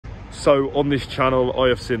So on this channel, I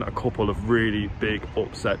have seen a couple of really big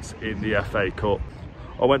upsets in the FA Cup.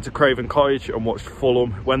 I went to Craven Cottage and watched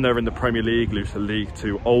Fulham when they're in the Premier League lose to League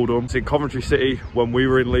 2 Oldham. I've seen Coventry City when we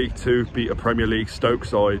were in League 2 beat a Premier League Stoke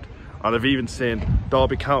side. And I've even seen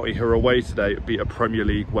Derby County, who are away today, beat a Premier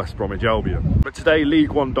League West Bromwich Albion. But today,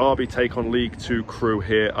 League 1 Derby take on League 2 Crewe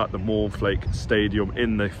here at the Mornflake Stadium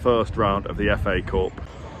in the first round of the FA Cup.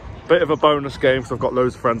 Bit of a bonus game because I've got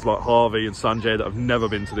loads of friends like Harvey and Sanjay that have never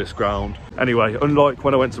been to this ground. Anyway, unlike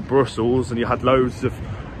when I went to Brussels and you had loads of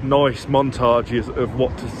nice montages of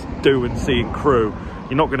what to do and see in Crewe,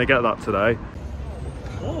 you're not going to get that today.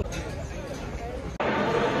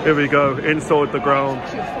 Here we go, inside the ground.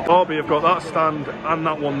 Derby have got that stand and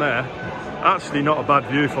that one there. Actually not a bad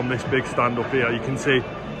view from this big stand up here. You can see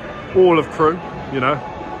all of Crewe, you know,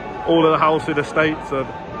 all of the housing estates and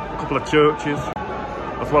a couple of churches,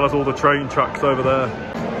 as well as all the train tracks over there.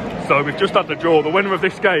 So we've just had the draw. The winner of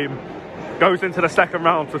this game goes into the second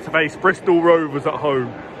round to face Bristol Rovers at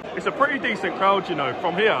home. It's a pretty decent crowd, you know,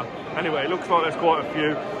 from here. Anyway, it looks like there's quite a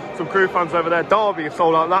few. Some Crewe fans over there. Derby have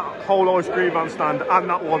sold out that whole ice cream van stand and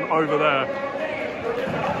that one over there.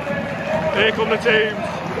 Here come the teams.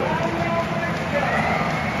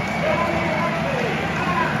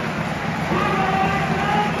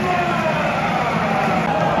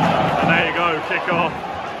 And there you go, kick off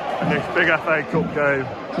in this big FA Cup game.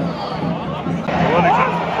 Well, they're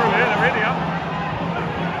catching through here, they're really up.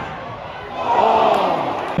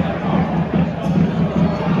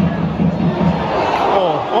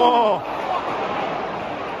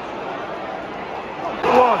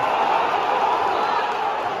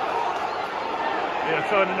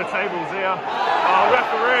 Turning the tables here. Oh,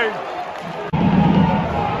 referee!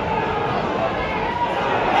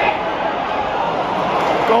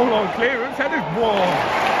 Goal line clearance, headed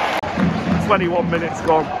one. 21 minutes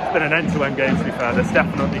gone. It's been an end-to-end game, to be fair. There's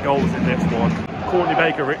definitely goals in this one. Courtney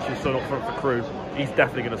Baker-Richardson up front for Crewe. He's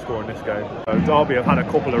definitely going to score in this game. Derby have had a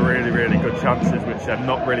couple of really good chances which they've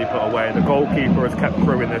not really put away. The goalkeeper has kept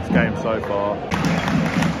Crewe in this game so far.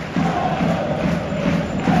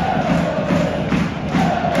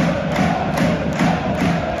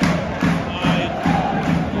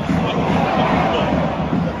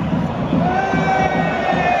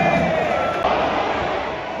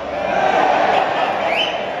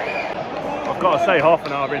 Got to say, half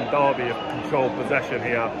an hour in, Derby have controlled possession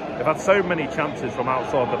here. They've had so many chances from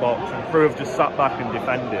outside the box and Crewe have just sat back and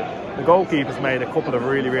defended. The goalkeeper's made a couple of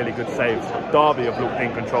really good saves. Derby have looked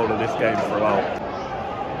in control of this game throughout.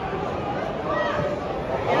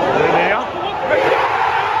 In here.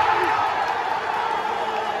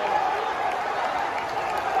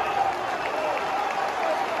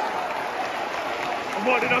 And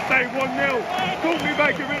what did I say? 1-0. Courtney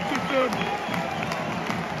Baker-Richardson.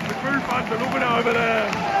 Crewe fans are loving it over there.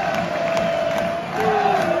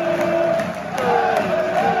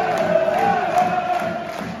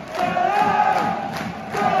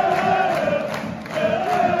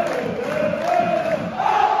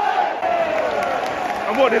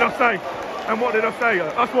 And what did I say? And what did I say?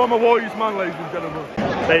 That's why I'm a wise man, ladies and gentlemen.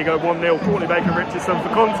 There you go, 1-0, Courtney Baker-Richardson. For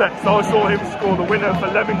context, I saw him score the winner for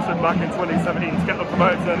Leamington back in 2017 to get them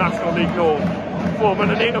promoted to the National League North. Former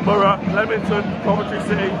Anita Borough, Leamington, Coventry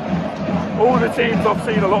City, all the teams I've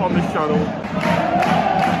seen a lot on this channel.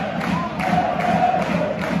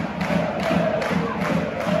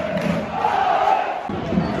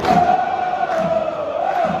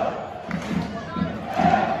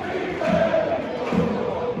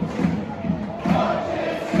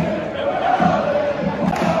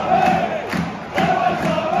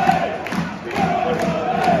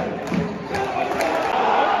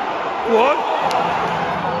 What?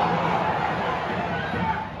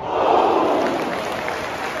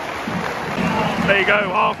 There you go,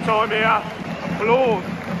 half time here. Applause.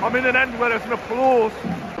 I'm in an end where there's an applause.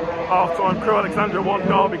 Half time, Crewe Alexandra 1,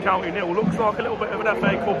 Derby County 0. Looks like a little bit of an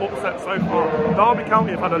FA Cup upset so far. Derby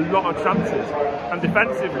County have had a lot of chances, and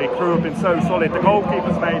defensively, Crewe have been so solid. The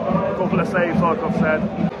goalkeeper's made a couple of saves, like I've said.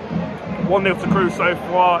 1-0 to Crewe so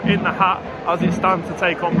far, in the hat as it stands to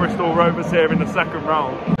take on Bristol Rovers here in the second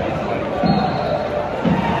round.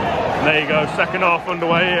 And there you go, second half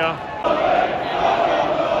underway here.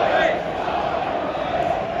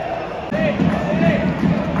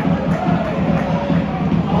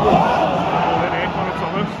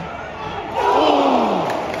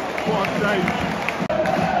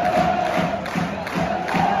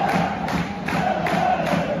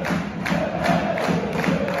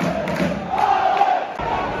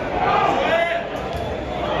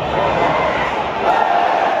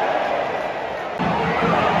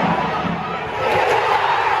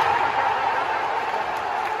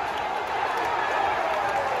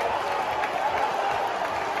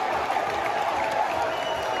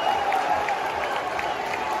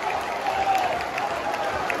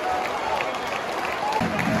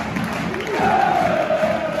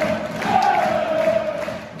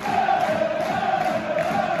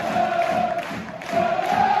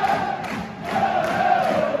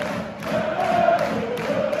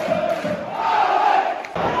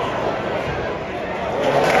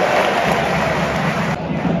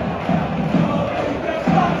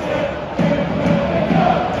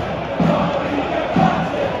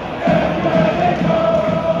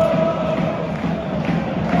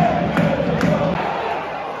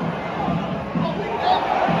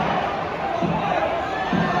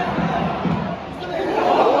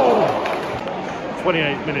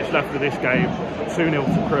 28 minutes left of this game, 2-0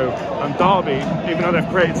 to Crewe. And Derby, even though they've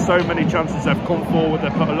created so many chances, they've come forward,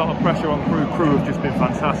 they've put a lot of pressure on Crewe. Crewe have just been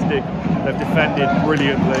fantastic. They've defended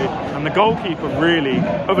brilliantly. And the goalkeeper really,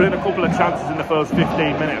 other than a couple of chances in the first 15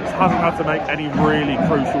 minutes, hasn't had to make any really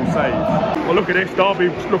crucial saves. Well, look at this,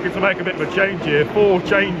 Derby's looking to make a bit of a change here. 4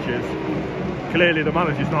 changes. Clearly the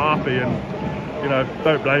manager's not happy, and, you know,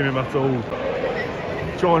 don't blame him at all.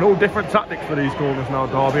 Trying all different tactics for these corners now,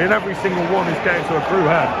 Derby, and every single one is getting to a Crewe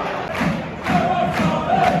head.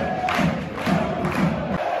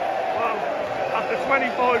 Well, after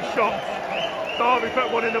 25 shots, Derby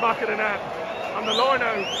put one in the back of the net, and the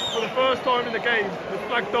line-out, for the first time in the game, has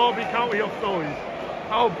flagged Derby County offside.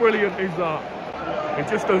 How brilliant is that? It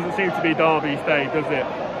just doesn't seem to be Derby's day, does it?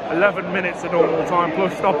 11 minutes of normal time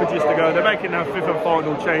plus stoppages to go. They're making their 5th and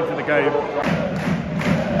final change of the game.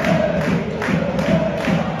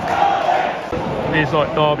 Here's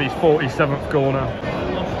like Derby's 47th corner.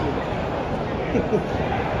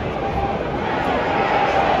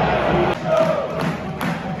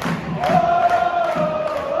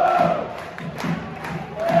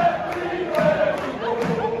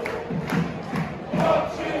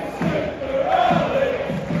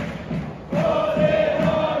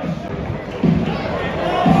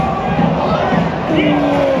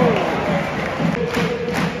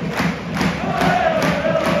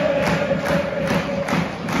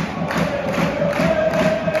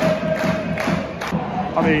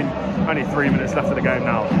 I mean, only 3 minutes left of the game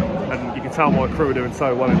now, and you can tell why Crewe are doing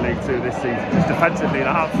so well in League 2 this season. Just defensively, they're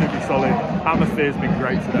absolutely solid. Atmosphere's been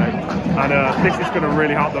great today, and this is going to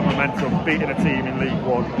really help the momentum, beating a team in League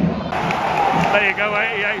 1. There you go,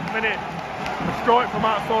 88th minute. A strike from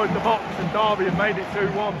outside the box, and Derby have made it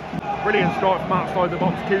 2-1. Brilliant strike from outside the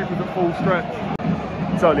box, keepers at full stretch.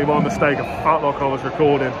 Totally my mistake, I felt like I was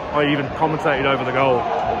recording. I even commentated over the goal,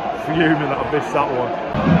 fuming that I missed that one.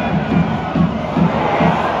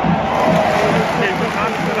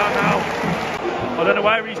 I don't know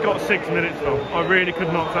where he's got 6 minutes from. I really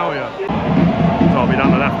could not tell you. So I'll be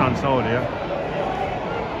down the left-hand side here.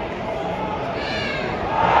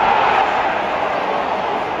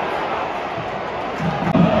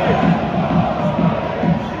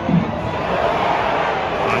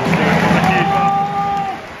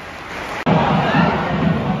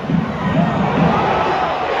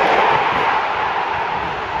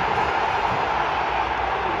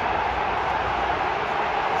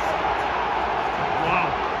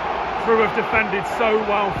 Crewe have defended so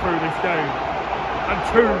well through this game, and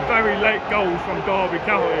 2 very late goals from Derby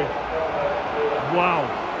County. Wow.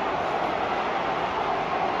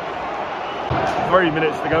 3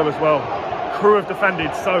 minutes to go as well. Crewe have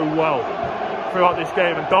defended so well throughout this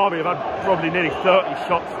game, and Derby have had probably nearly 30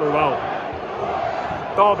 shots throughout.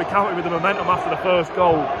 Derby County with the momentum after the first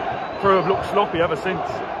goal. Crewe have looked sloppy ever since.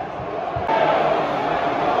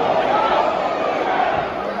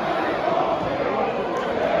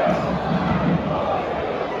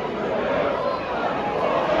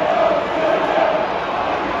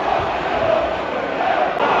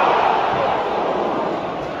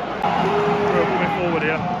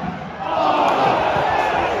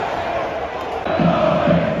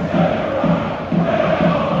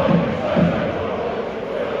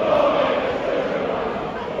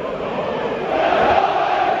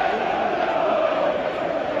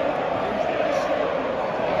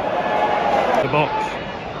 Box.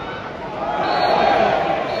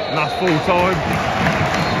 And that's full time.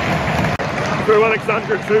 Crewe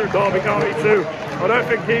Alexandra 2, Derby County 2. I don't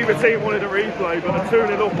think either team wanted a replay, but a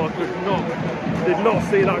 2-0 up, I did not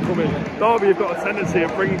see that coming. Derby have got a tendency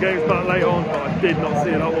of bringing games back late on, but I did not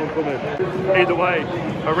see that one coming. Either way,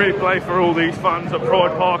 a replay for all these fans at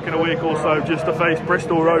Pride Park in a week or so, just to face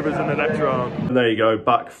Bristol Rovers in the next round. And there you go,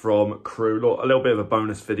 back from Crewe. Look, a little bit of a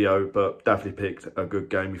bonus video, but definitely picked a good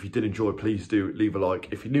game. If you did enjoy, please do leave a like.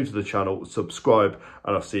 If you're new to the channel, subscribe,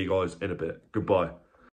 and I'll see you guys in a bit. Goodbye.